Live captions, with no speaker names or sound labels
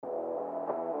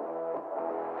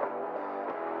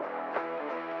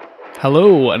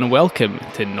Hello and welcome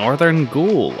to Northern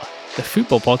Goal, the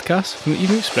football podcast from the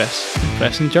Evening Express and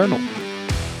Press and Journal.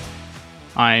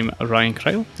 I'm Ryan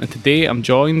Cryle, and today I'm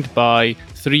joined by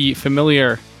three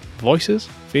familiar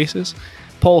faces.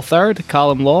 Paul Third,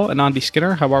 Callum Law and Andy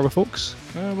Skinner. How are we, folks?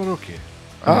 We're okay.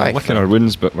 Licking our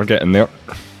wounds, but we're getting there.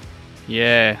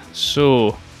 Yeah,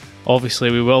 so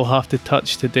obviously we will have to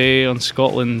touch today on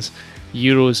Scotland's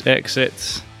Euros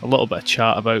exit, a little bit of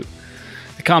chat about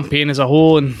the campaign as a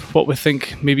whole and what we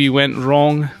think maybe went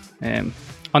wrong.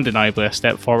 Undeniably a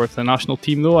step forward for the national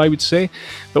team though, I would say.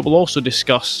 But we'll also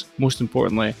discuss, most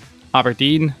importantly,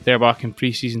 Aberdeen. They're back in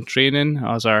pre-season training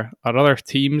as our other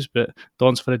teams, but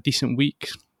Don's for a decent week.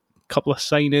 Couple of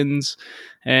sign-ins,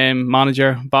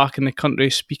 manager back in the country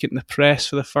speaking to the press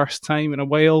for the first time in a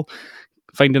while,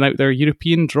 finding out their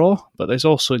European draw. But there's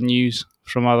also news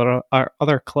from our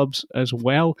other clubs as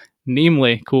well,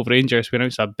 namely Cove Rangers. We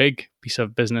announced a big piece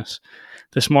of business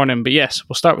this morning. But yes,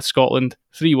 we'll start with Scotland.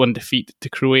 3-1 defeat to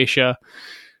Croatia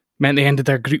meant they ended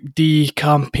their Group D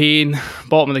campaign,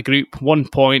 bottom of the group, 1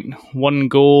 point, 1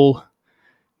 goal.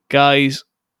 Guys,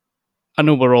 I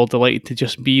know we're all delighted to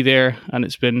just be there, and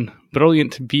it's been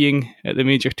brilliant being at the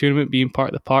major tournament, being part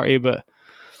of the party, but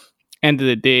end of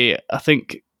the day, I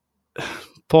think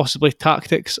possibly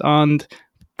tactics and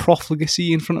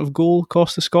profligacy in front of goal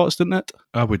cost the Scots, didn't it?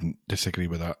 I wouldn't disagree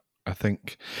with that. I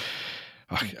think,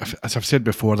 as I've said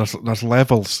before, there's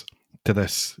levels to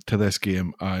this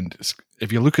game, and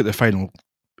if you look at the final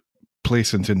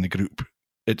placings in the group,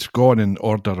 it's gone in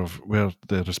order of where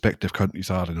the respective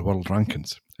countries are in the world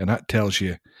rankings, and that tells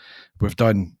you we've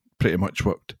done pretty much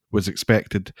what was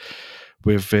expected.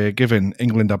 We've given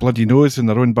England a bloody nose in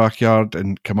their own backyard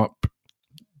and come up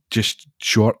just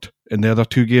short in the other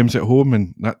two games at home,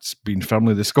 and that's been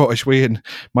firmly the Scottish way in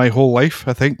my whole life.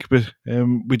 I think we're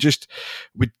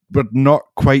not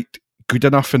quite good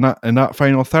enough in that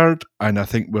final third, and I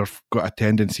think we've got a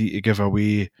tendency to give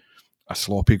away a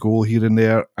sloppy goal here and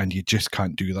there, and you just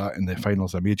can't do that in the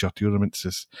finals of major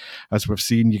tournaments. As we've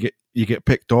seen, you get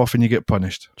picked off and you get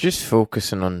punished. Just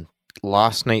focusing on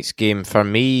last night's game, for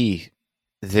me,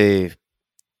 the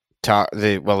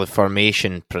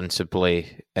formation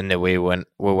principally and the way we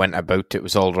went about it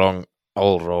was all wrong.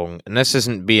 And this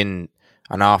isn't being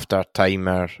an after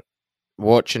timer.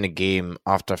 Watching a game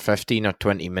after 15 or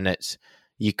 20 minutes,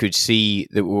 you could see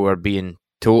that we were being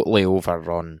totally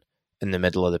overrun in the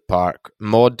middle of the park.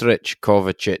 Modric,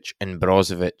 Kovacic and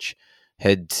Brozovic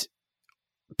had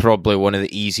probably one of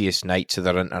the easiest nights of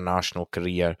their international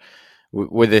career.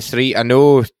 With the three, I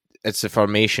know it's the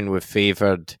formation we've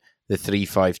favoured, the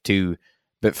 3-5-2,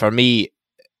 but for me,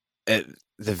 at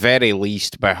the very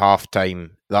least, by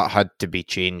half-time, that had to be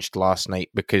changed last night,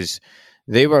 because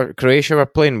Croatia were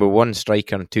playing with one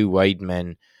striker and two wide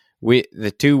men.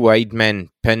 The two wide men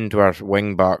pinned our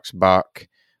wing-backs back.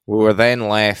 We were then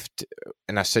left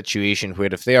in a situation where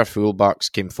if their full-backs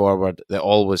came forward, they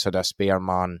always had a spare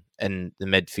man in the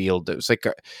midfield. It was like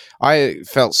I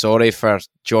felt sorry for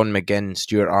John McGinn,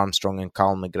 Stuart Armstrong and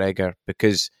Cal McGregor,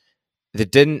 because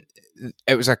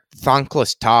it was a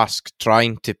thankless task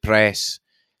trying to press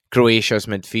Croatia's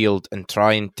midfield and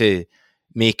trying to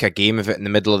make a game of it in the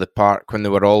middle of the park when they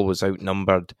were always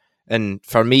outnumbered. And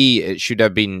for me, it should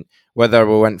have been, whether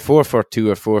we went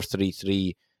 4-4-2 or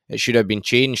 4-3-3, it should have been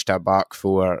changed to a back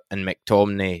four and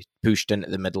McTominay pushed into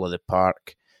the middle of the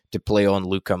park to play on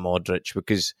Luka Modric,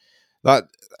 because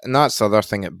that's the other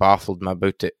thing that baffled me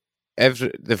about it.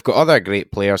 They've got other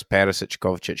great players, Perisic,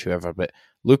 Kovacic, whoever, but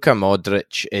Luka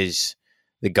Modric is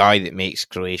the guy that makes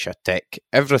Croatia tick.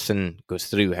 Everything goes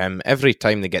through him. Every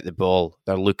time they get the ball,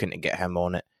 they're looking to get him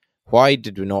on it. Why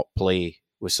did we not play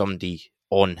with somebody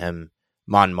on him,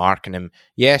 man marking him?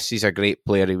 Yes, he's a great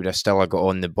player. He would have still got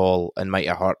on the ball and might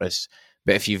have hurt us.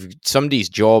 But if somebody's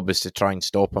job is to try and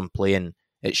stop him playing,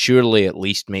 it surely at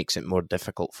least makes it more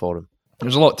difficult for him.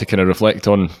 There's a lot to kind of reflect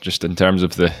on just in terms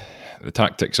of the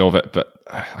tactics of it, but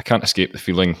I can't escape the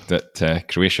feeling that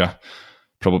Croatia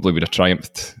probably would have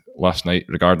triumphed last night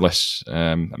regardless.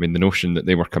 I mean, the notion that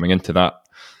they were coming into that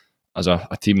as a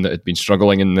team that had been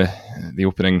struggling in the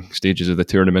opening stages of the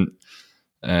tournament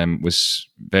was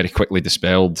very quickly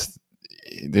dispelled.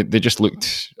 They just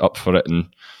looked up for it and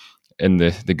in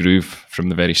the groove from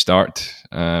the very start.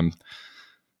 And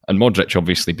Modric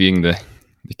obviously being the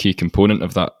key component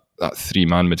of that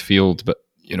three-man midfield, but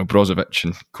Brozovic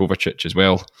and Kovacic as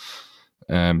well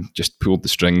just pulled the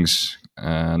strings.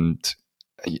 And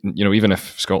even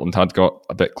if Scotland had got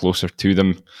a bit closer to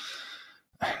them,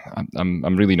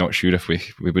 I'm really not sure if we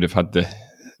would have had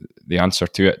the answer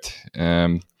to it.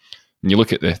 When you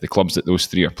look at the clubs that those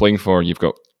three are playing for, you've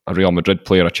got a Real Madrid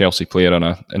player, a Chelsea player and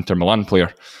an Inter Milan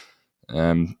player.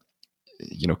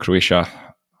 Croatia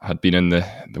had been in the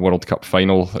World Cup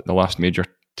final at the last major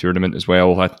tournament as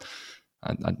well.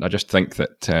 I just think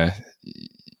that,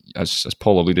 as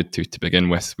Paul alluded to begin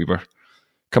with, we were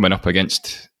coming up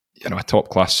against a top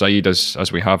class side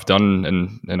as we have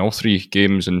done in all three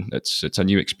games, and it's a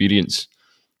new experience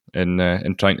in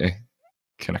trying to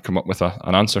kind of come up with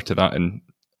an answer to that in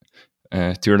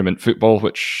tournament football,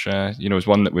 which is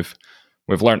one that we've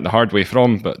learnt the hard way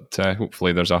from, but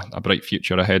hopefully there's a bright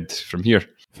future ahead from here.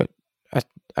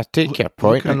 I take your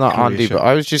point on that, Andy, but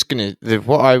I was just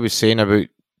what I was saying about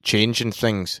changing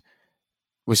things,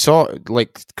 we saw,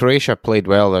 like, Croatia played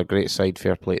well, they're a great side,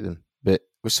 fair play to them, but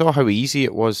we saw how easy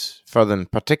it was for them,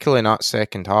 particularly in that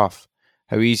second half,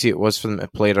 how easy it was for them to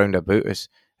play around about us.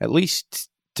 At least,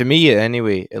 to me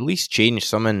anyway, at least change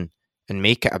something and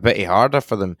make it a bit harder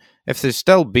for them. If they're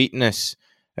still beating us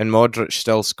and Modric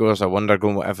still scores a wonder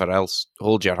goal, whatever else,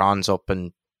 hold your hands up,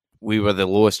 and we were the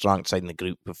lowest ranked side in the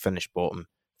group, we finished bottom,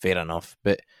 fair enough.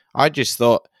 But I just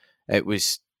thought it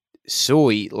was so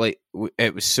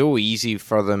easy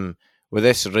for them with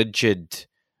this rigid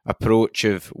approach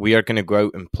of, we are going to go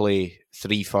out and play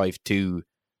 3-5-2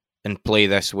 and play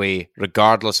this way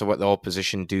regardless of what the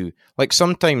opposition do. Like,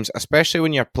 sometimes, especially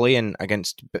when you're playing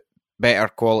against better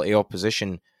quality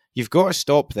opposition, you've got to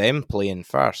stop them playing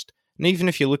first. And even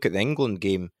if you look at the England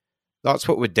game, that's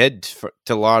what we did for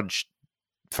large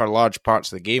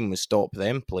parts of the game, was stop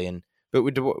them playing. But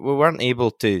we weren't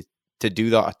able to do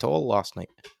that at all last night.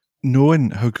 Knowing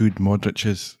how good Modric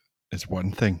is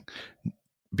one thing.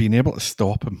 Being able to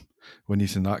stop him when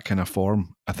he's in that kind of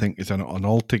form, I think, is an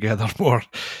altogether more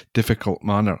difficult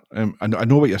manner. I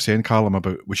know what you're saying, Callum,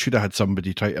 about we should have had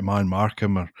somebody try to man mark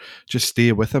him or just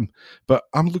stay with him. But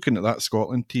I'm looking at that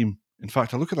Scotland team. In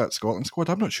fact, I look at that Scotland squad,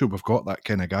 I'm not sure we've got that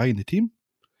kind of guy in the team.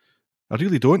 I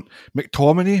really don't.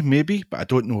 McTominay, maybe, but I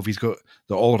don't know if he's got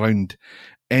the all-round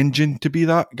engine to be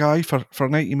that guy for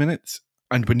 90 minutes.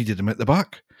 And we needed him at the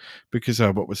back because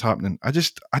of what was happening. I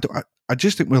just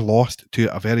think we lost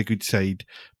to a very good side,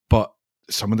 but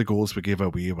some of the goals we gave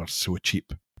away were so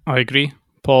cheap. I agree,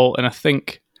 Paul, and I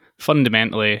think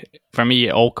fundamentally, for me,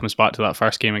 it all comes back to that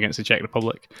first game against the Czech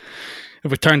Republic.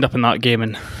 If we turned up in that game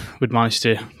and we'd managed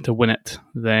to win it,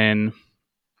 then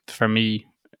for me,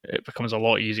 it becomes a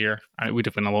lot easier, and it would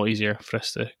have been a lot easier for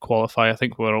us to qualify. I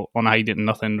think we're on hiding and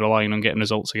nothing, relying on getting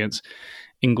results against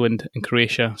England and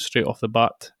Croatia straight off the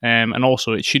bat. And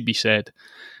also, it should be said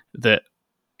that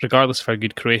regardless of how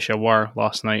good Croatia were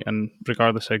last night, and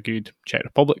regardless how good Czech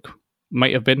Republic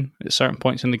might have been at certain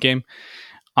points in the game,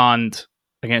 and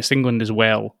against England as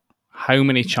well, how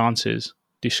many chances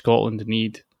do Scotland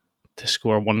need to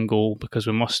score one goal? Because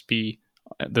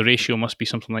the ratio must be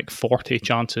something like 40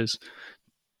 chances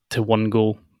to one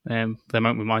goal. The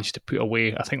amount we managed to put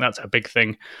away, I think that's a big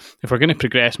thing. If we're going to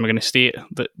progress and we're going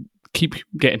to keep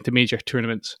getting to major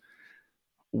tournaments,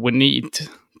 we need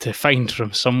to find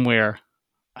from somewhere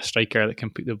a striker that can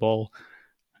put the ball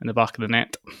in the back of the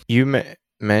net. You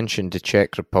mentioned the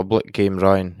Czech Republic game,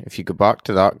 Ryan. If you go back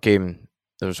to that game,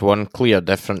 there was one clear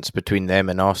difference between them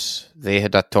and us. They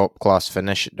had a top-class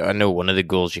finish. I know one of the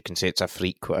goals, you can say it's a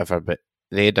freak, whatever, but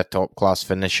they had a top-class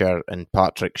finisher in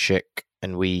Patrick Schick,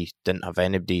 and we didn't have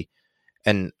anybody.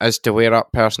 And as to where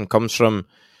that person comes from,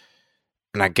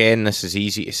 and again, this is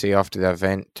easy to say after the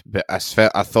event, but I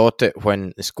thought it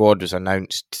when the squad was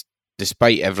announced.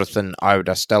 Despite everything, I would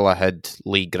have still had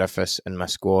Leigh Griffiths in my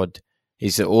squad.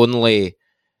 He's the only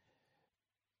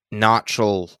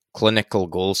natural, clinical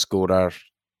goal scorer,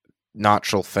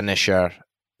 natural finisher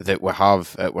that we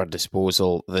have at our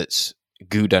disposal that's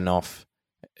good enough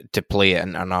to play at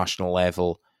international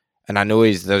level. And I know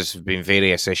there's been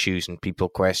various issues and people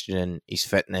questioning his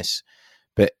fitness,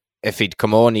 but if he'd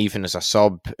come on even as a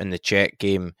sub in the Czech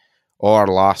game or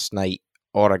last night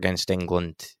or against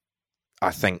England,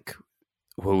 I think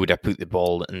we would have put the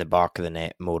ball in the back of the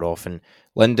net more often.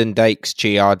 Lyndon Dykes,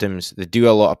 Che Adams, they do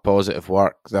a lot of positive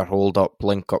work. Their hold-up,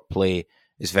 link-up play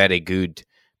is very good,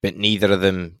 but neither of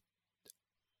them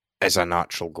is a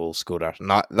natural goal scorer. And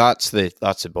that's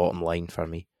the bottom line for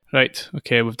me. Right,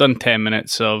 okay, we've done 10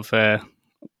 minutes of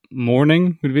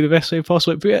mourning, would be the best way to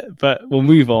possibly put it, but we'll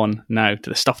move on now to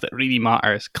the stuff that really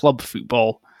matters, club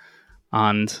football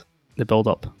and the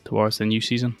build-up towards the new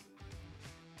season.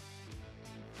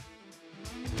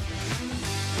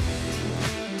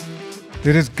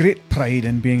 There is great pride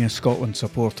in being a Scotland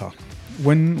supporter.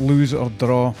 Win, lose or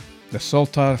draw, the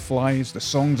saltire flies, the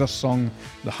songs are sung,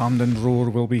 the Hampden roar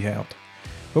will be heard.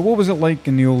 But what was it like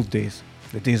in the old days?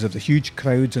 The days of the huge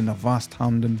crowds in the vast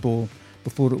Hampden Bowl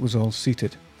before it was all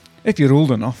seated. If you're old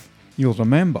enough, you'll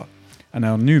remember. In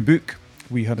our new book,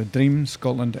 We Had a Dream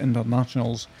Scotland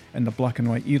internationals in the black and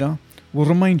white era will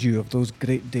remind you of those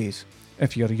great days.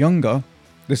 If you're younger,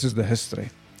 this is the history.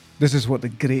 This is what the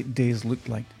great days looked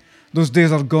like. Those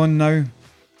days are gone now,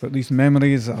 but these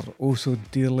memories are oh so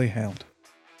dearly held.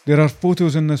 There are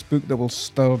photos in this book that will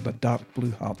stir the dark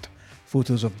blue heart.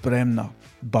 Photos of Bremner,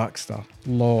 Baxter,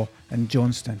 Law and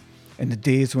Johnston in the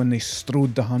days when they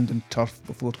strode the Hampden turf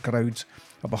before crowds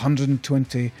of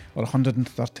 120 or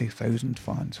 130,000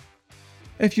 fans.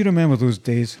 If you remember those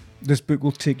days, this book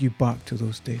will take you back to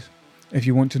those days. If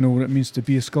you want to know what it means to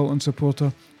be a Scotland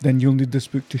supporter, then you'll need this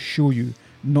book to show you,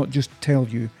 not just tell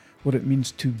you, what it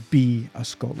means to be a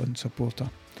Scotland supporter.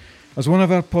 As one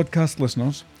of our podcast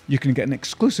listeners, you can get an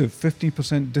exclusive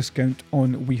 15% discount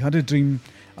on We Had a Dream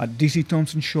at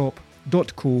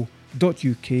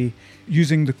dcthomsonshop.co.uk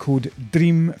using the code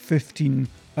DREAM15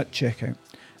 at checkout.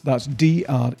 That's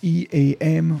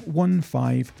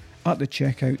DREAM15 at the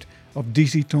checkout of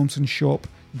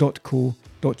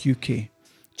dcthomsonshop.co.uk.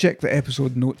 Check the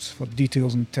episode notes for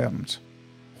details and terms.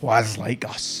 Was like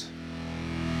us.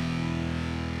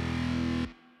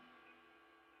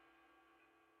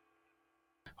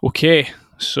 Okay,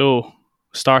 so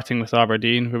starting with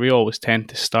Aberdeen, where we always tend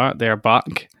to start, they're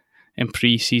back in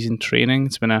pre-season training.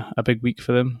 It's been a big week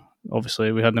for them.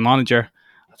 Obviously, we had the manager,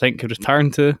 I think,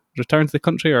 return to the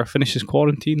country or finish his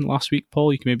quarantine last week.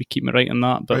 Paul, you can maybe keep me right on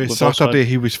that. But Saturday,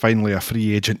 he was finally a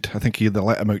free agent. I think they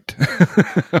let him out.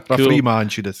 A free man,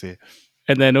 should I say.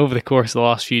 And then over the course of the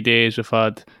last few days, we've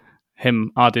had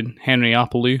him adding Henry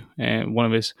Apollo, one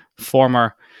of his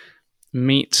former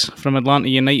mates from Atlanta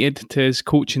United, to his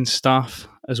coaching staff,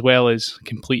 as well as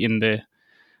completing the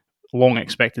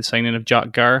long-expected signing of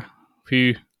Jack Garr,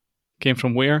 who came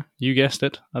from where? You guessed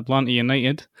it, Atlanta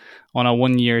United, on a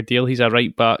one-year deal. He's a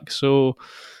right-back. So,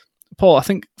 Paul, I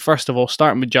think, first of all,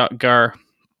 starting with Jack Garr,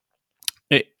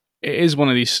 it is one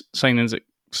of these signings that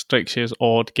strikes you as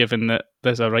odd, given that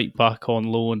there's a right-back on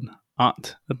loan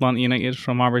at Atlanta United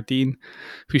from Aberdeen,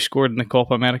 who scored in the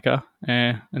Copa America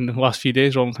in the last few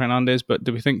days, Ronald Hernandez. But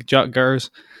do we think Jack Garr's...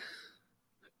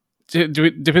 Do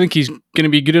we think he's going to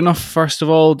be good enough, first of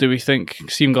all? Do we think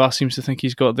Stephen Glass seems to think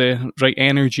he's got the right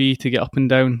energy to get up and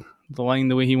down the line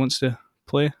the way he wants to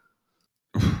play?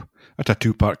 That's a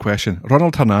two-part question.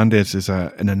 Ronald Hernandez is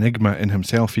an enigma in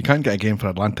himself. He can't get a game for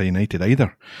Atlanta United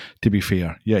either, to be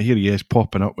fair. Yet here he is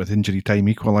popping up with injury time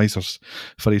equalisers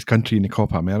for his country in the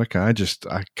Copa America. I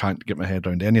can't get my head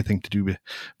around anything to do with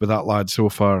that lad so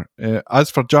far. As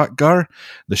for Jack Garr,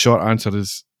 the short answer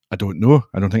is I don't know.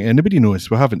 I don't think anybody knows.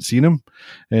 We haven't seen him.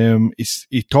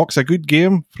 He talks a good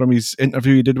game from his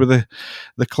interview he did with the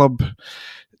club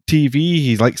TV.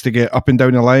 He likes to get up and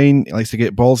down the line. He likes to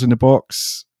get balls in the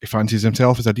box. He fancies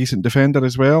himself as a decent defender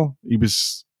as well. He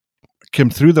came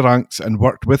through the ranks and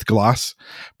worked with Glass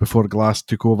before Glass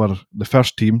took over the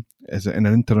first team as in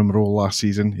an interim role last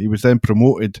season. He was then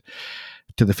promoted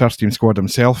to the first team squad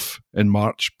himself in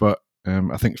March, but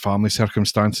I think family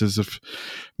circumstances have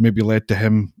maybe led to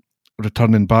him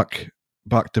returning back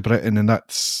to Britain, and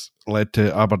that's led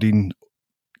to Aberdeen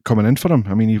coming in for him.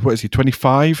 I mean, what is he,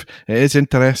 25? It is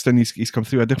interesting. He's come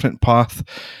through a different path.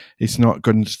 He's not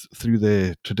gone through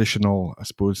the traditional, I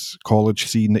suppose, college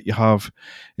scene that you have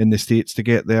in the States to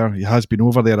get there. He has been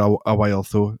over there a while,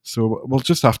 though. So we'll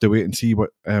just have to wait and see what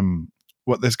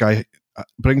this guy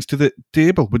brings to the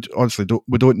table. We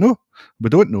don't know.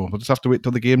 We'll just have to wait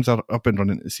till the games are up and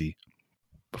running to see.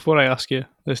 Before I ask you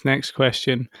this next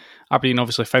question, Aberdeen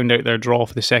obviously found out their draw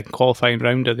for the second qualifying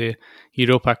round of the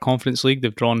Europa Conference League.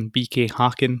 They've drawn BK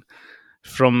Häcken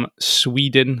from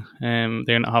Sweden.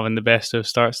 They're not having the best of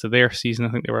starts to their season. I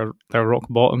think they're rock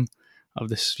bottom of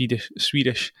the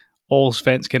Swedish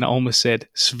Allsvenskan. I almost said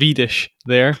Swedish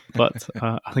there, but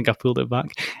I think I pulled it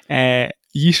back.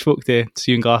 You spoke to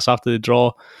Stephen Glass after the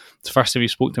draw. It's the first time you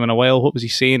spoke to him in a while. What was he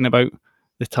saying about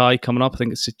the tie coming up? I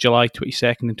think it's July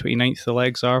 22nd and 29th the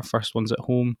legs are. First one's at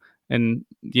home. And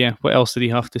yeah, what else did he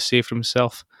have to say for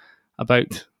himself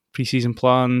about pre-season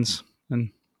plans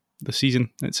and the season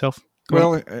itself?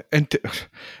 Well,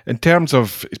 in terms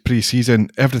of pre-season,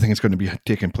 everything is going to be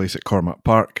taking place at Cormack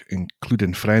Park,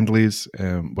 including friendlies.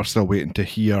 We're still waiting to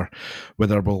hear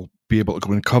whether we'll be able to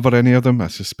go and cover any of them. I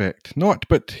suspect not,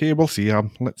 but hey, we'll see.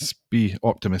 Let's be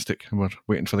optimistic. We're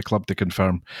waiting for the club to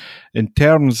confirm. In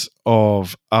terms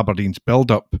of Aberdeen's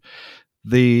build-up,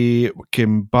 they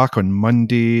came back on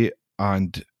Monday,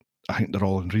 and I think they're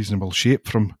all in reasonable shape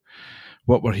from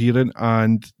what we're hearing,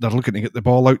 and they're looking to get the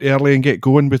ball out early and get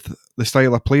going with the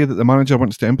style of play that the manager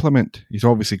wants to implement. He's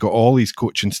obviously got all his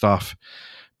coaching staff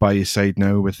by his side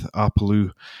now, with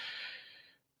Apollo,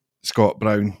 Scott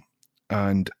Brown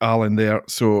and Allen there.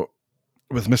 So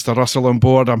with Mr. Russell on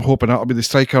board, I'm hoping that'll be the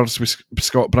strikers with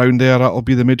Scott Brown there. That'll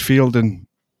be the midfield, and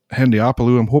Henry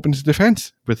Apple, I'm hoping is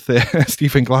defence with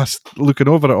Stephen Glass looking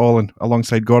over it all, and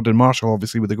alongside Gordon Marshall,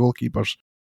 obviously, with the goalkeepers.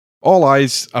 All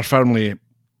eyes are firmly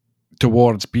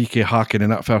towards BK Häcken in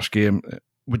that first game.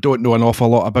 We don't know an awful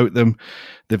lot about them.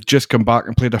 They've just come back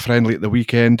and played a friendly at the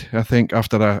weekend, I think,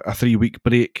 after a 3-week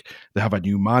break. They have a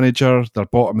new manager. They're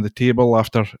bottom of the table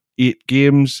after 8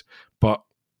 games. But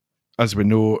as we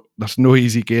know, there's no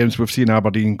easy games. We've seen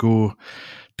Aberdeen go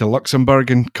to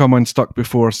Luxembourg and come unstuck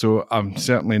before, so I'm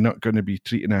certainly not going to be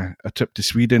treating a trip to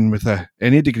Sweden with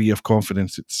any degree of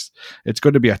confidence. It's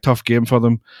going to be a tough game for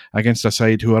them against a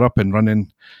side who are up and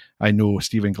running. I know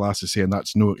Stephen Glass is saying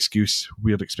that's no excuse.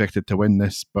 We're expected to win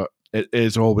this, but it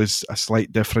is always a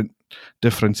slight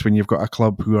difference when you've got a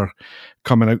club who are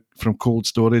coming out from cold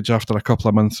storage after a couple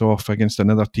of months off against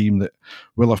another team that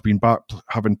will have been back,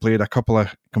 having played a couple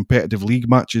of competitive league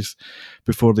matches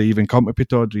before they even come to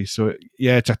Pittodrie. So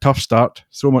yeah, it's a tough start.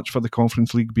 So much for the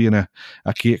Conference League being a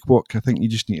cakewalk. I think you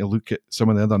just need to look at some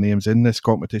of the other names in this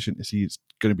competition to see it's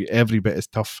going to be every bit as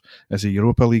tough as the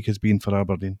Europa League has been for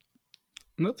Aberdeen.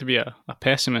 Not to be a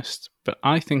pessimist, but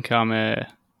I think I'm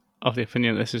of the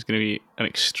opinion that this is going to be an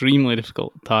extremely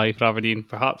difficult tie for Aberdeen.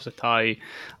 Perhaps a tie.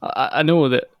 I know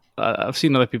that I've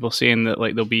seen other people saying that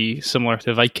like they'll be similar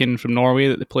to Viking from Norway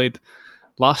that they played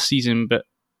last season, but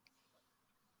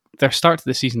their start to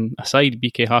the season aside,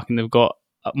 BK Häcken, they've got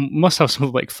must have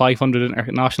something like 500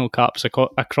 international caps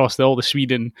across all the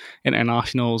Sweden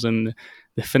internationals, and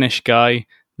the Finnish guy,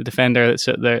 the defender that's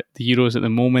at the Euros at the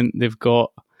moment. They've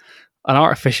got an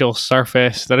artificial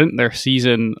surface. They're in their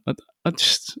season.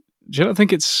 Do you not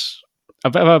think it's a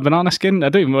bit of a banana skin? I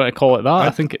don't even want to call it that. I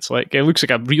think it's like it looks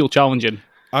like a real challenging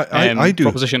I do.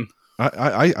 proposition.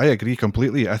 I agree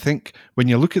completely. I think when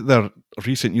you look at their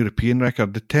recent European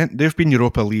record, they've been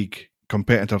Europa League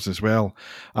competitors as well,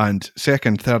 and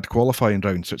second, third qualifying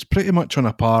round. So it's pretty much on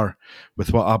a par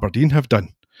with what Aberdeen have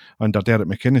done under Derek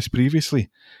McInnes previously.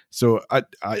 So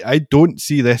I don't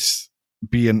see this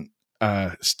being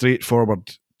a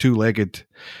straightforward, two-legged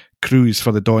cruise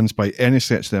for the Dons by any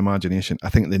stretch of the imagination. I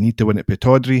think they need to win at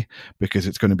Pittodrie because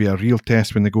it's going to be a real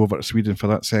test when they go over to Sweden for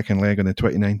that second leg on the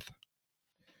 29th.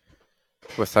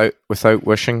 Without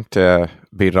wishing to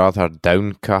be rather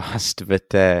downcast,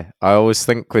 but I always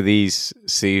think with these,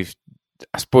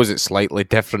 I suppose it's slightly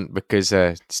different because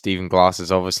Stephen Glass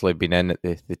has obviously been in at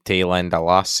the tail end of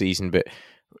last season, but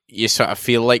you sort of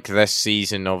feel like this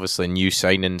season, obviously new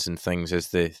signings and things, is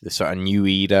the sort of new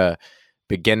era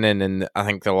beginning, and I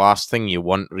think the last thing you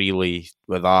want really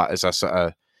with that is a sort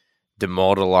of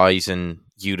demoralising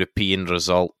European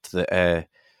result that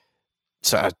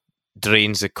sort of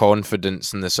drains the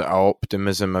confidence and the sort of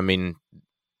optimism. I mean,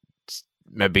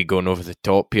 maybe going over the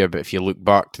top here, but if you look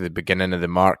back to the beginning of the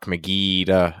Mark McGee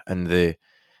era and the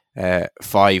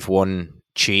 5-1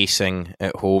 chasing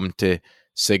at home to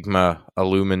Sigma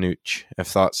Aluminuc,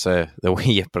 if that's the way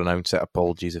you pronounce it,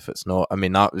 apologies if it's not. I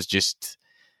mean, that was just,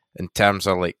 in terms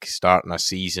of like starting a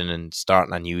season and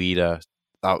starting a new era,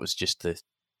 that was just the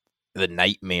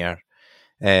nightmare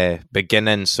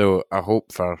beginning. So I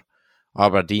hope for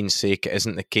Aberdeen's sake it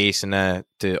isn't the case, and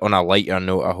on a lighter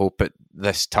note, I hope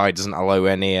this tie doesn't allow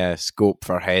any scope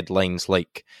for headlines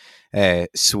like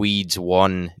Swedes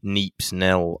 1, Neeps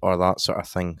 0 or that sort of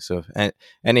thing. So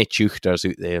any Tuchters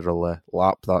out there will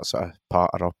lap that sort of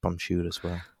patter up, I'm sure, as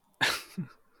well.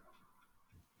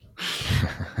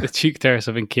 The Tuchters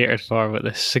have been catered for, but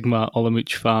the Sigma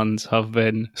Olomouc fans have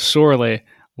been sorely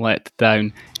let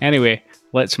down. Anyway,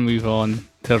 let's move on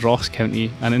to Ross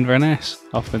County and Inverness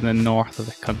up in the north of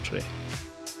the country.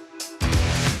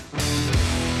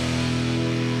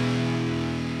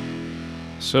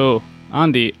 So,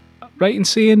 Andy, right in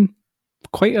saying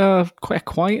quite a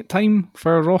quiet time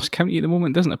for Ross County at the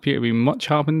moment. Doesn't appear to be much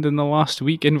happened in the last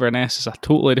week. Inverness is a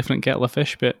totally different kettle of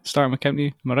fish, but starting with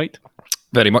County, am I right?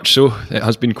 Very much so. It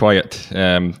has been quiet.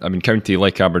 I mean, County,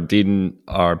 like Aberdeen,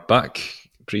 are back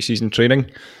pre-season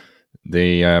training.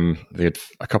 They had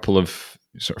a couple of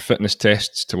sort of fitness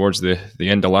tests towards the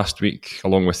end of last week,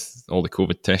 along with all the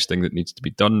COVID testing that needs to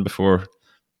be done before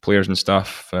players and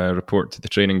staff report to the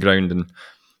training ground.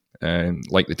 And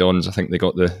like the Dons, I think they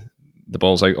got the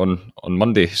balls out on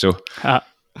Monday. So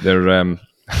they're the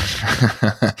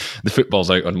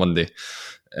football's out on Monday.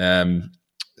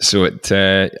 So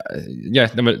they're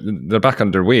back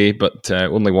underway, but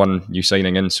only one new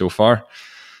signing in so far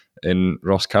in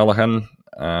Ross Callaghan,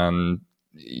 and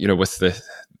with the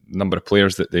number of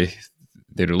players that they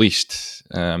released,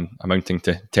 amounting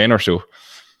to 10 or so,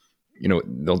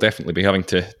 they'll definitely be having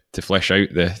to flesh out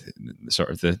the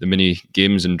sort of the mini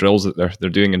games and drills that they're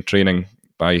doing in training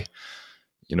by,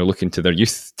 looking to their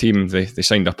youth team. They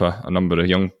signed up a number of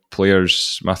young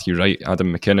players, Matthew Wright,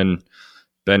 Adam McKinnon,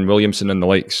 Ben Williamson and the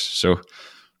likes. So,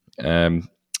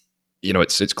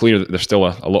 it's clear that there's still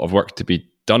a lot of work to be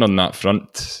done on that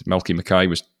front. Malky Mackay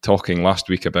was talking last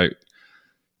week about,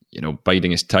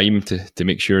 biding his time to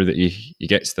make sure that he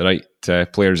gets the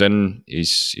right players in.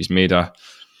 He's made a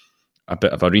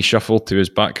bit of a reshuffle to his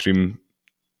backroom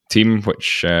team,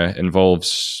 which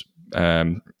involves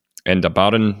Enda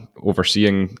Barron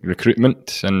overseeing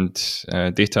recruitment and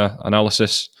data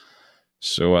analysis.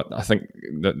 So I think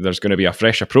that there's going to be a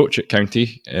fresh approach at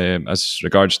County as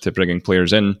regards to bringing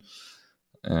players in,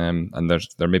 and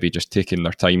they're maybe just taking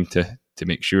their time to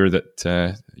make sure that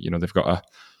they've got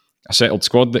a settled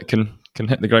squad that can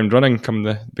hit the ground running come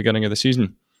the beginning of the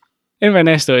season.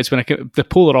 Inverness, though, it's been the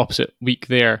polar opposite week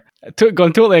there.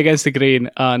 Gone totally against the grain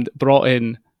and brought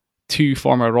in 2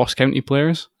 former Ross County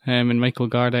players, in Michael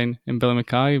Gardyne and Billy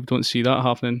Mackay. We don't see that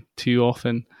happening too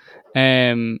often.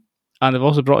 And they've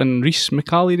also brought in Rhys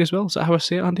McAleer as well. Is that how I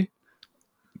say it, Andy?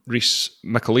 Rhys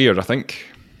McAleer, I think.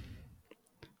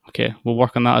 Okay, we'll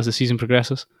work on that as the season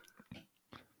progresses.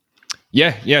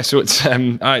 Yeah. So it's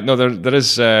there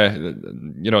is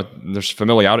there's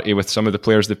familiarity with some of the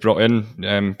players they've brought in.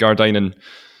 Gardyne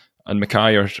and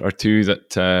Mackay are 2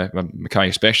 that Mackay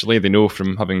especially they know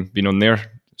from having been on their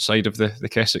side of the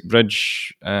Keswick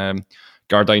Bridge.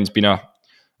 Gardyne's been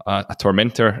a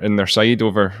tormentor in their side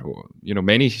over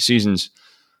many seasons.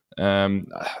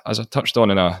 As I touched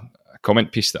on in a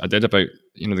comment piece that I did about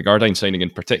the Gardyne signing in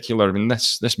particular, I mean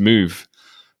this move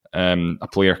a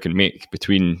player can make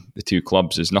between the 2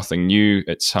 clubs is nothing new.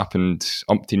 It's happened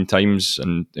umpteen times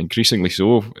and increasingly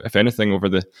so, if anything, over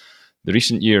the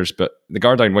recent years. But the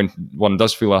Gardyne one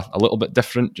does feel a little bit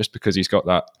different just because he's got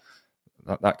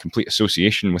that complete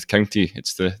association with County.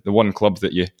 It's the one club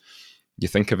that you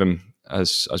think of him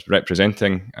as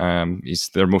representing. He's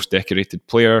their most decorated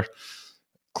player,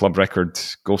 club record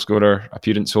goal scorer,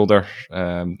 appearance holder.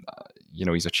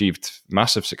 He's achieved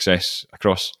massive success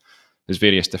across his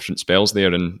various different spells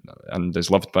there and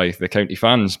is loved by the County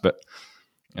fans. But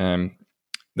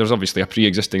there's obviously a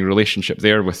pre-existing relationship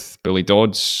there with Billy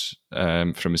Dodds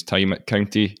from his time at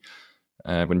County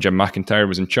when Jim McIntyre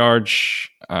was in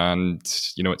charge. And,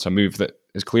 it's a move that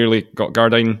has clearly got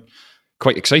Gardyne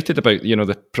quite excited about,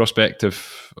 the prospect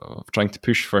of trying to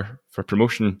push for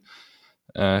promotion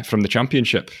from the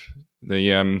Championship.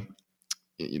 The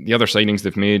other signings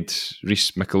they've made,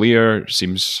 Rhys McAleer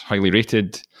seems highly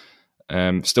rated.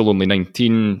 Still only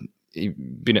 19.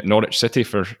 He'd been at Norwich City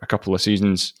for a couple of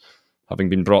seasons, having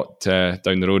been brought down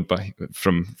the road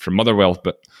from Motherwell,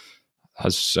 but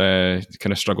has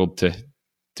kind of struggled to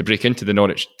break into the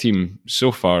Norwich team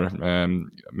so far.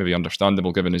 Maybe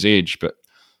understandable given his age, but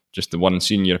just the one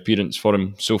senior appearance for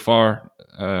him so far.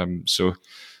 So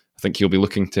I think he'll be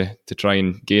looking to try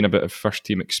and gain a bit of first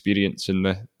team experience in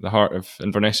the heart of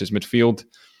Inverness's midfield.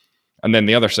 And then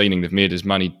the other signing they've made is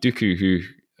Manny Duku, who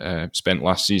spent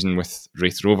last season with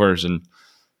Raith Rovers and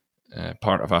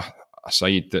part of a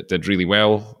side that did really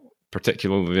well,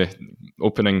 particularly the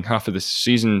opening half of the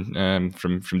season.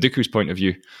 From Duku's point of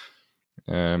view,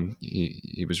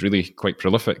 he was really quite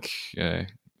prolific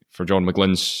for John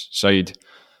McGlynn's side.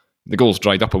 The goals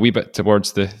dried up a wee bit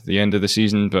towards the end of the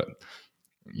season, but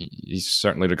he's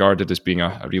certainly regarded as being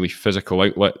a really physical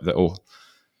outlet that will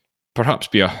perhaps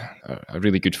be a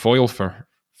really good foil for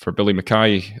Billy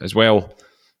Mackay as well.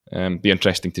 Be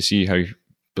interesting to see how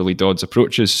Billy Dodds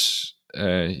approaches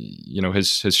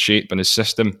his shape and his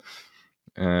system.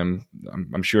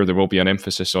 I'm sure there will be an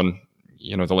emphasis on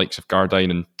the likes of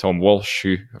Gardyne and Tom Walsh,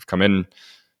 who have come in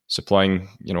supplying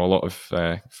a lot of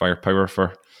firepower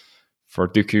for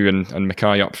Duku and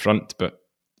Mackay up front. But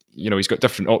he's got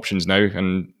different options now,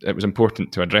 and it was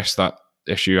important to address that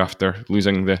issue after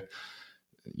losing the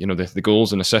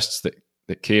goals and assists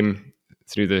that came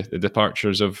through the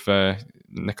departures of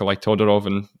Nikolai Todorov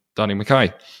and Danny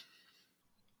Mackay.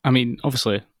 I mean,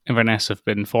 obviously, Inverness have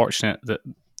been fortunate that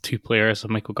 2 players of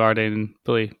Michael Gardyne and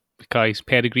Billy Mackay's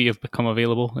pedigree have become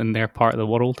available in their part of the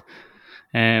world.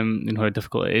 How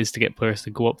difficult it is to get players to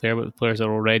go up there, but the players are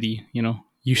already,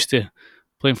 used to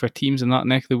playing for teams in that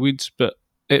neck of the woods. But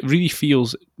it really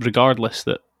feels, regardless,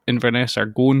 that Inverness are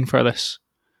going for this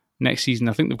next season.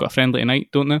 I think they've got a friendly tonight,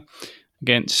 don't they?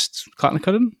 Against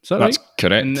Clachnacurran, is that right? That's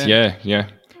correct, yeah.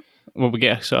 Will we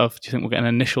get do you think we'll get an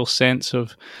initial sense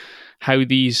of how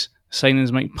these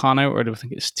signings might pan out, or do we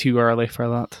think it's too early for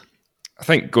that? I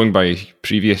think going by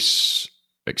previous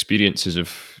experiences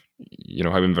of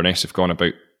how Inverness have gone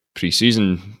about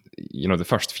pre-season, the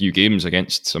first few games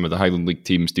against some of the Highland League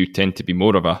teams do tend to be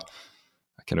more of a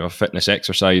kind of a fitness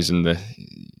exercise, and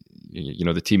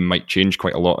the team might change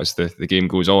quite a lot as the game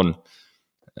goes on.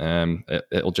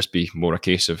 It'll just be more a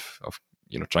case of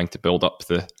trying to build up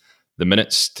the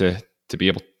minutes to be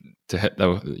able to hit the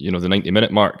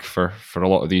 90-minute mark for a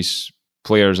lot of these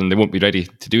players, and they won't be ready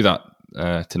to do that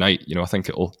tonight. I think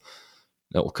it'll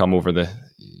come over the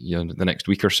next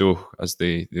week or so as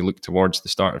they look towards the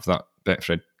start of that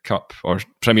Betfred Cup, or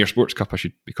Premier Sports Cup I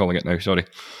should be calling it now, sorry.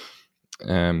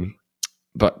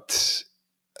 But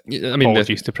I mean,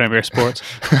 apologies to Premier Sports.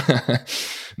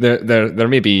 there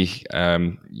may be a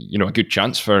good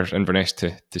chance for Inverness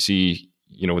to see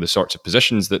the sorts of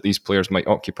positions that these players might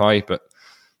occupy, but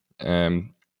I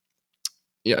mean,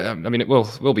 it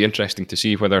will be interesting to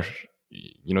see whether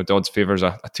Dodds favours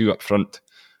a two up front,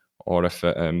 or if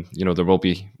there will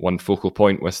be one focal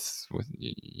point with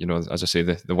as I say,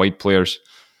 the wide players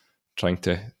trying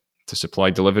to supply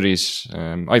deliveries.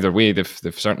 Either way, they've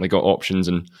certainly got options,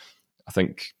 and I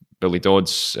think Billy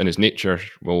Dodds, in his nature,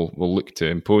 will look to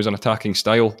impose an attacking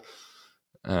style.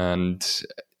 And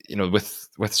with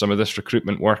some of this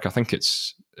recruitment work, I think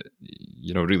it's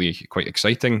really quite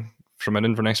exciting from an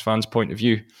Inverness fan's point of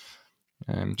view.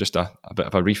 Just a bit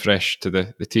of a refresh to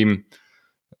the team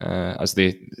as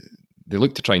they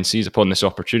look to try and seize upon this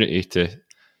opportunity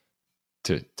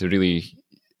to really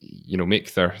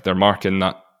make their mark in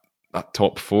that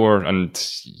top four, and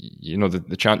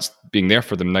the chance being there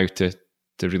for them now to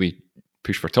really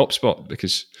push for top spot,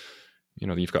 because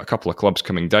you've got a couple of clubs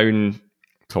coming down.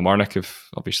 Kilmarnock have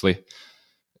obviously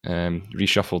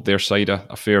reshuffled their side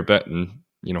a fair bit, and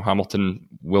Hamilton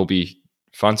will be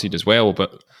fancied as well,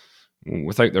 but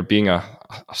without there being a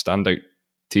standout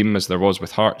team as there was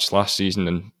with Hearts last season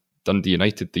and Dundee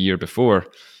United the year before,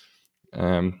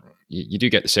 you do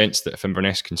get the sense that if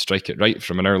Inverness can strike it right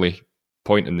from an early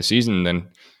point in the season, then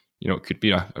it could be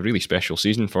a really special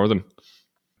season for them.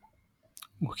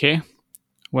 Okay,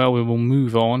 well, we will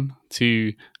move on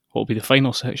to what will be the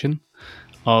final section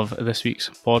of this week's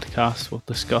podcast. We'll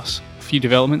discuss a few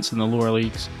developments in the lower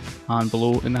leagues and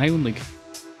below in the Highland League.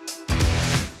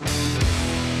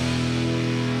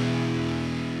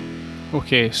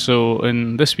 Okay, so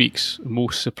in this week's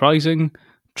most surprising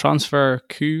transfer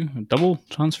coup, double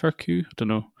transfer coup, I don't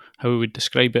know how we would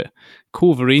describe it,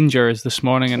 Cove Rangers this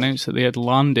morning announced that they had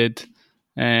landed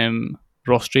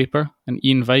Ross Draper and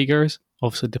Ian Vigurs,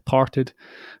 obviously departed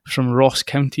from Ross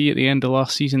County at the end of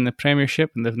last season in the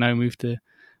Premiership, and they've now moved to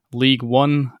League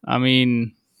One. I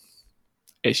mean,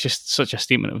 it's just such a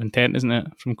statement of intent, isn't it,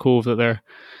 from Cove that they're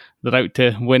out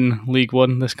to win League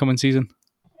One this coming season?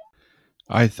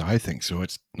 I think so.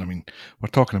 We're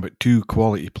talking about two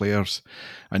quality players,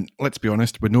 and let's be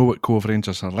honest, we know what Cove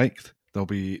Rangers are like. They'll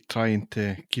be trying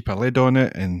to keep a lid on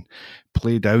it and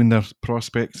play down their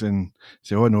prospects and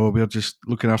say, "Oh no, we're just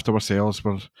looking after ourselves.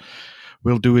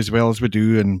 We'll do as well as we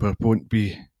do, and we won't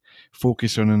be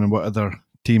focusing on what other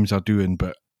teams are doing."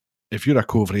 But if you're a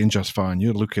Cove Rangers fan,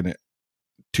 you're looking at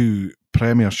two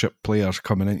Premiership players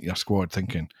coming into your squad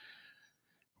thinking,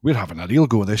 we're having a real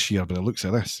go this year by the looks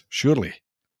of this, surely.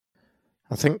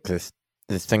 I think the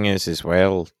thing is as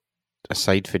well,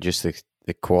 aside for just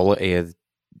the quality of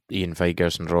Ian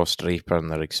Vigurs and Ross Draper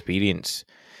and their experience,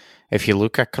 if you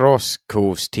look across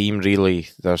Cove's team, really,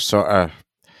 there's sort of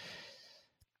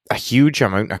a huge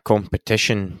amount of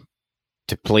competition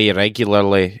to play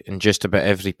regularly in just about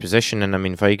every position. And I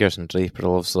mean, Vigurs and Draper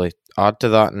will obviously add to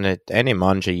that. And any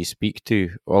manager you speak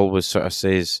to always sort of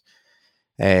says,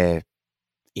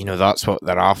 that's what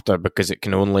they're after, because it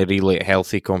can only really,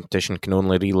 healthy competition can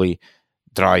only really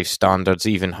drive standards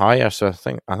even higher. So I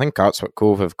think that's what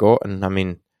Cove have got. And I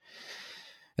mean,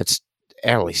 it's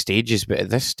early stages, but at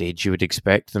this stage you would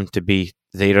expect them to be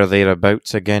there or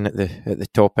thereabouts again at the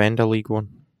top end of League One.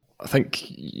 I think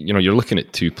you're looking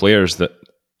at two players that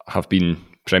have been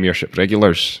Premiership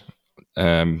regulars.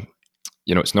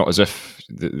 It's not as if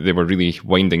they were really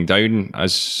winding down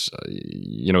as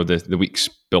the weeks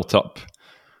built up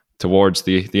towards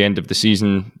the end of the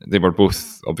season. They were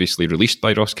both obviously released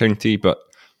by Ross County, but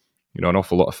an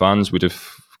awful lot of fans would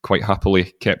have quite happily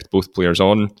kept both players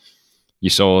on. You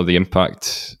saw the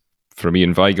impact from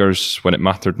Ian Vigurs when it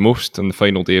mattered most on the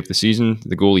final day of the season.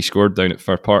 The goal he scored down at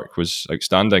Fir Park was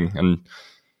outstanding, and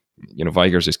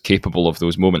Vigurs is capable of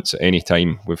those moments at any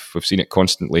time. We've seen it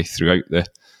constantly throughout the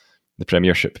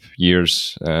Premiership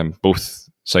years, both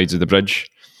sides of the bridge.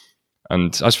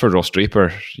 And as for Ross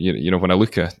Draper, when I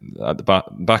look at the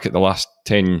back at the last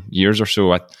 10 years or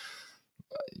so,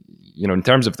 in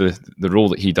terms of the role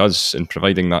that he does in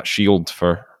providing that shield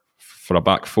for a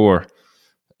back four,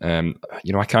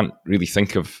 I can't really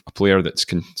think of a player that's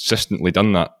consistently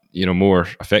done that, more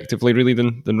effectively really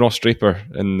than Ross Draper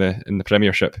in the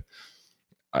Premiership.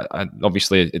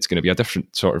 obviously it's going to be a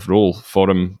different sort of role for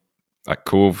him at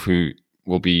Cove, who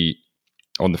will be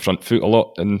on the front foot a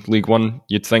lot in League One,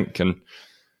 you'd think, and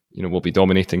will be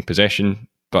dominating possession.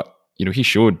 But he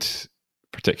showed,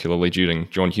 particularly during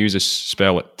John Hughes'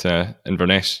 spell at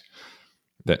Inverness,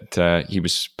 that he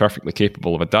was perfectly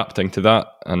capable of adapting to that,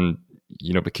 and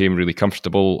became really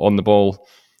comfortable on the ball,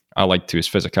 allied to his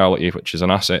physicality, which is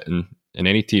an asset in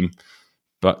any team,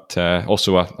 but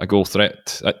also a goal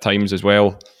threat at times as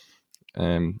well.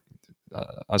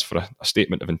 As for a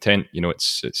statement of intent,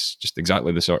 it's just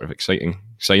exactly the sort of exciting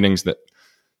signings that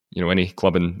any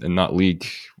club in that league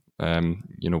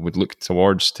would look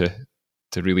towards to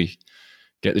really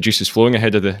get the juices flowing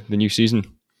ahead of the new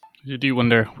season. You do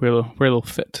wonder where they'll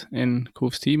fit in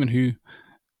Cove's team, and who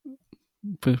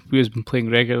has been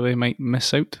playing regularly might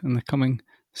miss out in the coming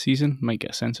season. Might get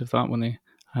a sense of that when I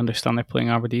understand they're playing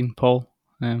Aberdeen. Paul,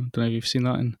 don't know if you've seen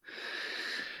that in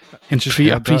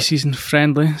pre-season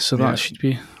friendly, so that should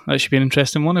be an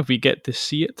interesting one if we get to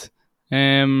see it.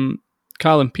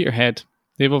 Carl and Peterhead,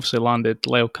 they've obviously landed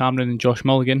Lyle Cameron and Josh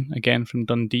Mulligan, again from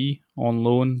Dundee, on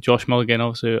loan. Josh Mulligan,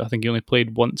 obviously, I think he only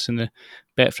played once in the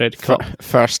Betfred Cup.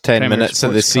 First 10 minutes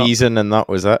of the season, and that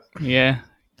was it. Yeah,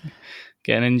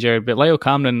 getting injured. But Lyle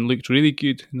Cameron looked really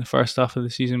good in the first half of the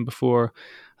season before,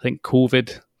 I think,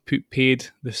 COVID put paid,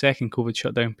 the second COVID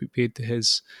shutdown put paid to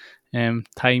his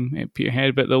time at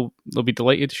Peterhead. But they'll be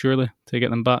delighted, surely, to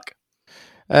get them back.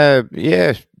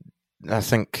 Yeah, I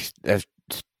think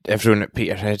everyone at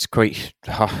Peterhead's quite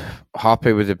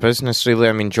happy with the business, really.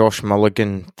 I mean, Josh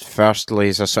Mulligan, firstly,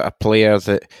 is a sort of player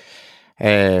that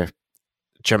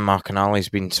Jim McInally's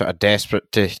been sort of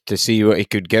desperate to see what he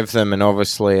could give them, and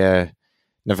obviously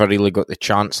never really got the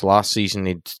chance last season.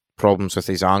 He'd problems with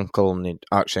his ankle, and he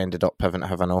actually ended up having to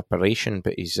have an operation,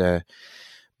 but he's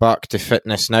back to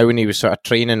fitness now. When he was sort of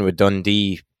training with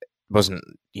Dundee, wasn't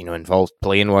involved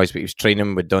playing wise, but he was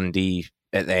training with Dundee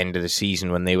at the end of the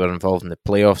season when they were involved in the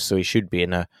playoffs, so he should be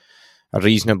in a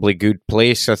reasonably good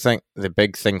place. I think the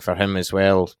big thing for him as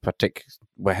well,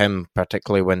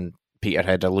 particularly when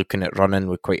Peterhead are looking at running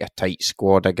with quite a tight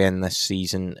squad again this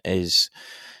season, is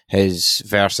his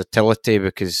versatility,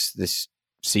 because they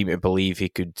seem to believe he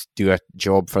could do a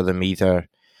job for them either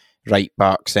right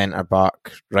back, centre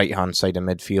back, right hand side of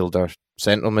midfield, or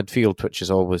central midfield, which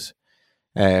is always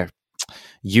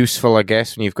useful, I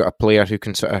guess, when you've got a player who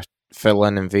can sort of fill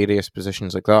in various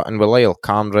positions like that. And with Lyle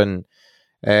Cameron,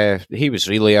 he was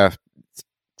really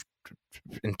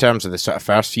in terms of the sort of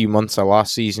first few months of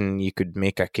last season, you could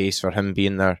make a case for him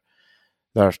being their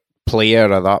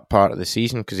player of that part of the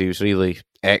season, because he was really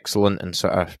excellent and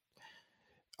sort of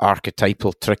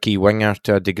archetypal, tricky winger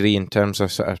to a degree, in terms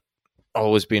of sort of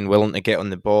always being willing to get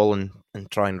on the ball and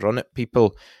try and run at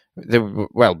people.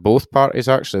 Both parties,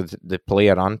 actually, the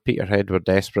player and Peterhead, were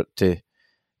desperate to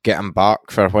get him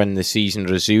back for when the season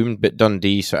resumed, but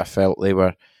Dundee sort of felt they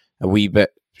were a wee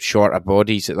bit short of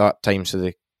bodies at that time, so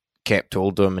they kept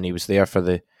hold of him, and he was there for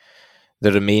the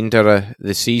remainder of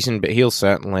the season. But he'll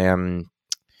certainly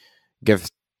give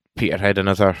Peterhead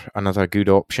another good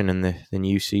option in the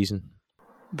new season.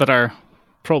 There are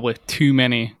probably too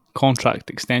many contract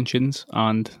extensions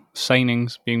and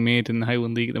signings being made in the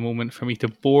Highland League at the moment for me to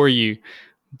bore you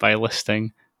by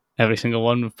listing every single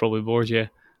one. We've probably bored you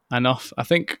enough. I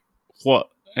think what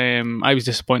I was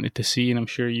disappointed to see, and I'm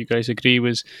sure you guys agree,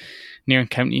 was Nairn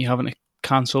County having to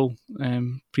cancel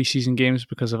pre-season games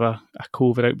because of a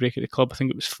COVID outbreak at the club. I think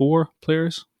it was 4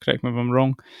 players, correct me if I'm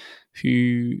wrong,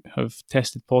 who have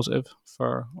tested positive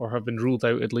for, or have been ruled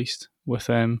out at least, with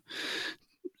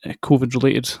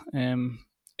COVID-related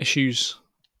issues.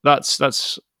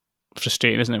 That's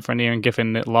frustrating, isn't it, for Nairn,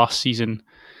 given that last season,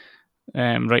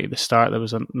 right at the start, there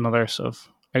was another sort of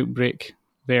outbreak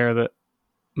there that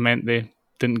meant they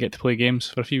didn't get to play games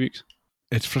for a few weeks.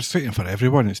 It's frustrating for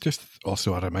everyone. It's just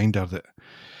also a reminder that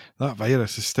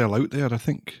virus is still out there. I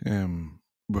think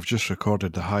we've just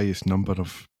recorded the highest number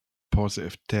of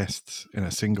positive tests in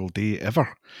a single day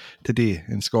ever today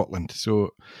in Scotland.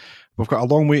 So we've got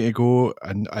a long way to go,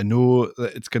 and I know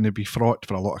that it's going to be fraught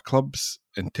for a lot of clubs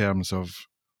in terms of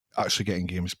actually getting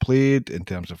games played, in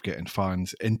terms of getting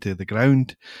fans into the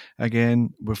ground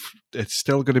again. It's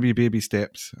still going to be baby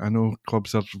steps. I know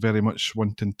clubs are very much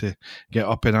wanting to get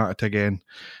up and at it again.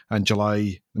 And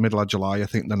the middle of July, I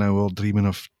think they're now all dreaming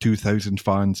of 2,000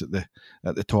 fans at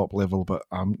the top level. But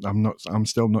I'm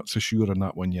still not so sure on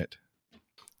that one yet.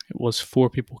 It was 4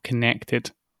 people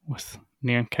connected with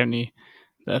Nairn County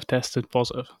that have tested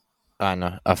positive.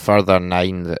 And a further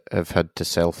 9 that have had to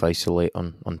self-isolate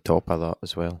on top of that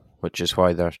as well, which is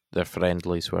why their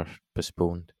friendlies were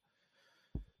postponed.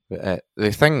 But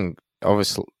the thing,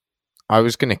 obviously, I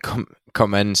was going to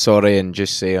come in, sorry, and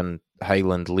just say on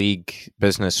Highland League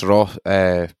business, Rothes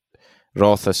have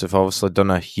obviously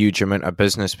done a huge amount of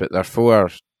business, but their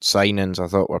 4 signings I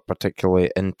thought were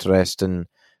particularly interesting.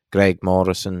 Greg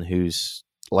Morrison, who's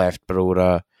left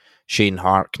Brora, Shane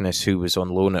Harkness, who was on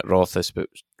loan at Rothes but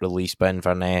was released by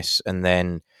Inverness, and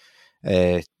then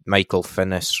Michael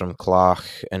Finnis from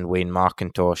Clach and Wayne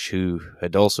McIntosh, who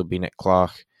had also been at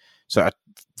Clach. So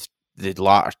the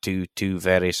latter two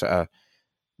very sort of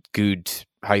good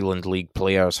Highland League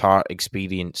players,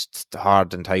 experienced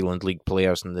hardened Highland League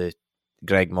players, and the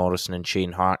Greg Morrison and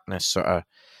Shane Harkness sort of,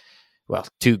 well,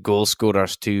 2 goal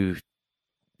scorers, 2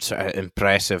 sort of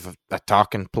impressive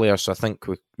attacking players. So I think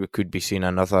we could be seeing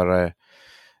another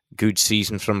good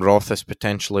season from Rothes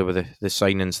potentially with the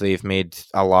signings they've made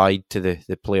allied to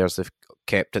the players they've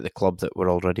kept at the club that were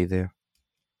already there.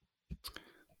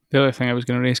 The other thing I was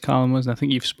going to raise, Callum, was, and I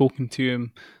think you've spoken to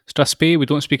Strathspey. We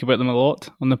don't speak about them a lot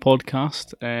on the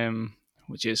podcast,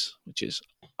 which is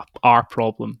our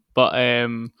problem. But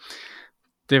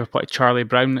they've appointed Charlie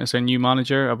Brown as their new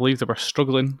manager. I believe they were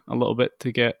struggling a little bit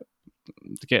to get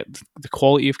the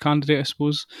quality of candidate, I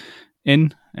suppose,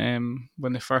 in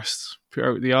when they first put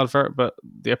out the advert. But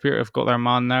they appear to have got their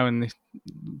man now, and they,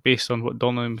 based on what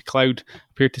Donnelly and McLeod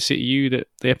appeared to say to you, that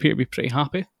they appear to be pretty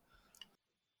happy.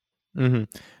 Mm-hmm.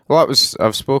 Well,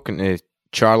 I've spoken to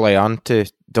Charlie and to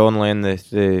Donnelly in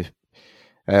the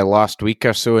last week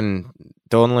or so, and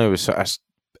Donnelly was sort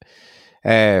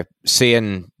of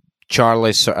saying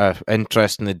Charlie's sort of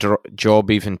interest in the job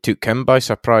even took him by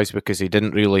surprise, because he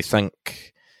didn't really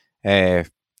think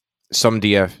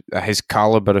somebody of his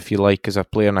calibre, if you like, as a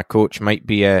player and a coach might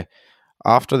be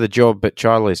after the job. But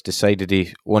Charlie's decided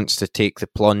he wants to take the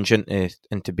plunge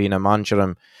into being a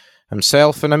manager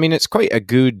himself. And I mean, it's quite a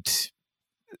good...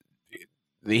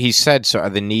 He said sort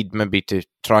of the need maybe to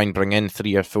try and bring in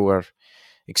 3 or 4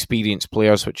 experienced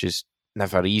players, which is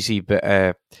never easy,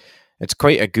 but it's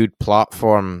quite a good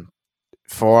platform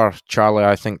for Charlie,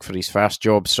 I think, for his first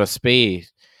job. Strathspey,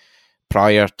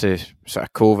 prior to sort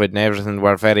of COVID and everything,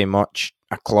 were very much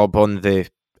a club on the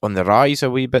rise a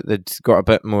wee bit. They'd got a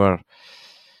bit more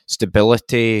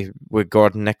stability with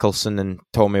Gordon Nicholson and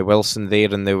Tommy Wilson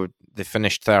there, and they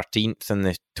finished 13th in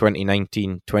the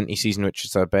 2019-20 season, which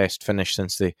is their best finish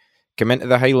since they came into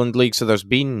the Highland League. So there's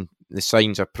been the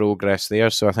signs of progress there.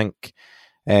 So I think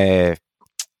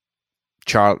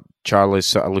Charlie's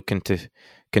sort of looking to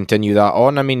continue that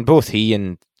on. I mean, both he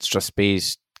and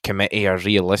Strathspey's committee are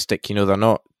realistic. You know, they're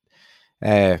not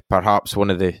perhaps one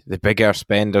of the bigger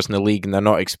spenders in the league, and they're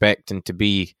not expecting to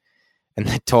be in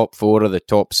the top 4 or the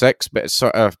top 6, but it's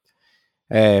sort of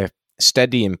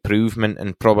steady improvement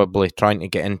and probably trying to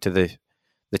get into the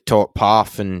top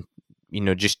half and, you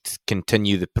know, just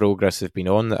continue the progress they've been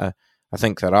on that I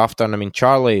think they're after. And I mean,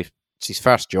 Charlie, it's his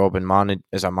first job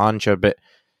as a manager, but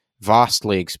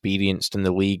vastly experienced in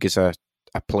the league as a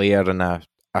player and a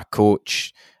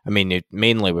coach. I mean,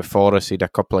 mainly with Forest, he had a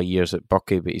couple of years at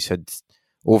Buckie, but he's had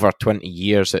over 20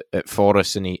 years at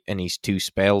Forest in his 2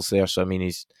 spells there. So I mean,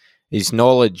 his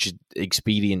knowledge,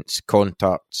 experience,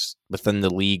 contacts within the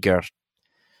league are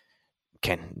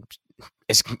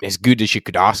as good as you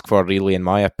could ask for, really, in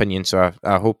my opinion. So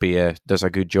I hope he does a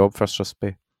good job for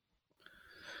Strathspey.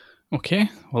 Okay,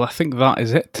 well, I think that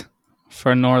is it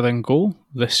for Northern Goal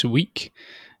this week.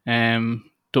 Don't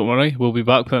worry, we'll be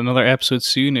back with another episode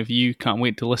soon if you can't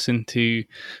wait to listen to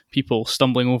people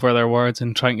stumbling over their words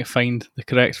and trying to find the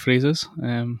correct phrases.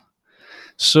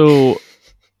 So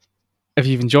if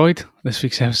you've enjoyed this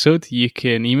week's episode, you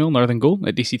can email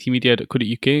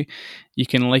northerngoal@dctmedia.co.uk. You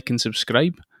can like and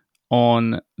subscribe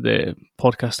on the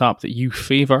podcast app that you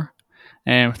favour.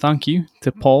 Thank you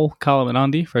to Paul, Callum and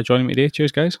Andy for joining me today.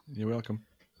 Cheers, guys. You're welcome.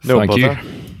 No Thank bother.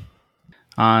 you.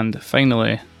 And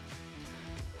finally,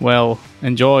 well,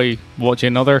 enjoy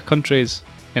watching other countries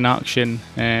in action.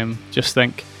 Just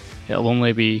think, it'll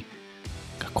only be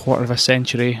a quarter of a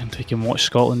century until you can watch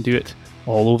Scotland do it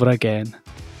all over again.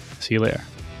 See you later.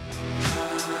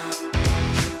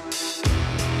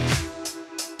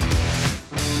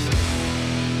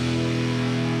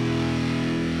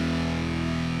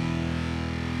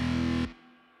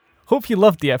 Hope you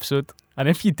loved the episode, and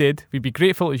if you did, we'd be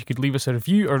grateful if you could leave us a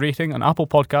review or rating on Apple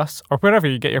Podcasts or wherever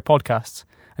you get your podcasts.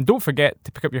 And don't forget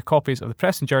to pick up your copies of the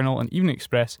Press and Journal and Evening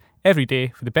Express every day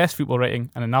for the best football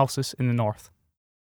writing and analysis in the North.